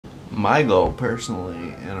My goal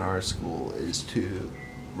personally in our school is to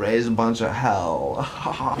raise a bunch of hell.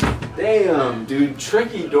 Damn, dude,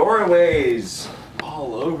 tricky doorways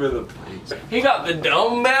all over the place. He got the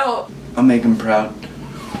dumbbell. I'll make him proud.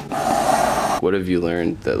 What have you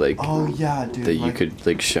learned that like? Oh yeah, dude. That you could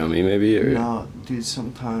like show me maybe or? No, dude.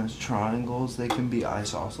 Sometimes triangles they can be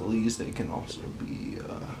isosceles. They can also be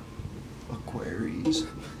aquaries.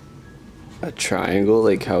 A triangle?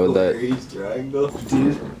 Like how would that? Aquaries, triangle.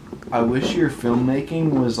 Dude, I wish your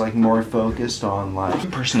filmmaking was like more focused on like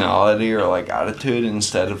personality or like attitude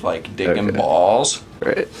instead of like dick and balls.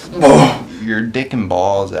 Right. Oh, your dick and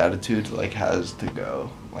balls attitude like has to go.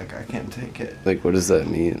 Like I can't take it. Like what does that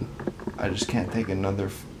mean? I just can't take another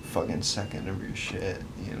fucking second of your shit,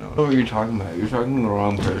 you know? What you're talking about? You're talking to the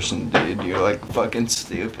wrong person, dude. You're like fucking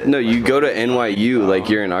stupid. No, you go to NYU, like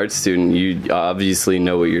you're an art student. You obviously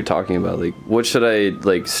know what you're talking about. Like, what should I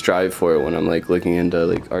like strive for when I'm like looking into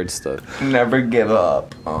like art stuff? Never give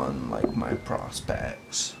up on like my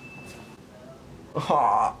prospects.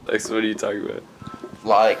 Like, so what are you talking about?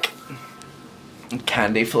 Like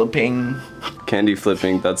candy flipping. Candy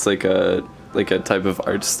flipping. That's like a type of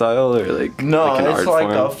art style or like no, like an it's art like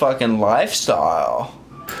form? a fucking lifestyle.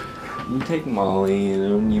 You take Molly, you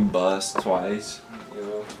know, and you bust twice. You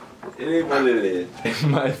know, it ain't what it is.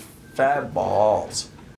 My fat balls.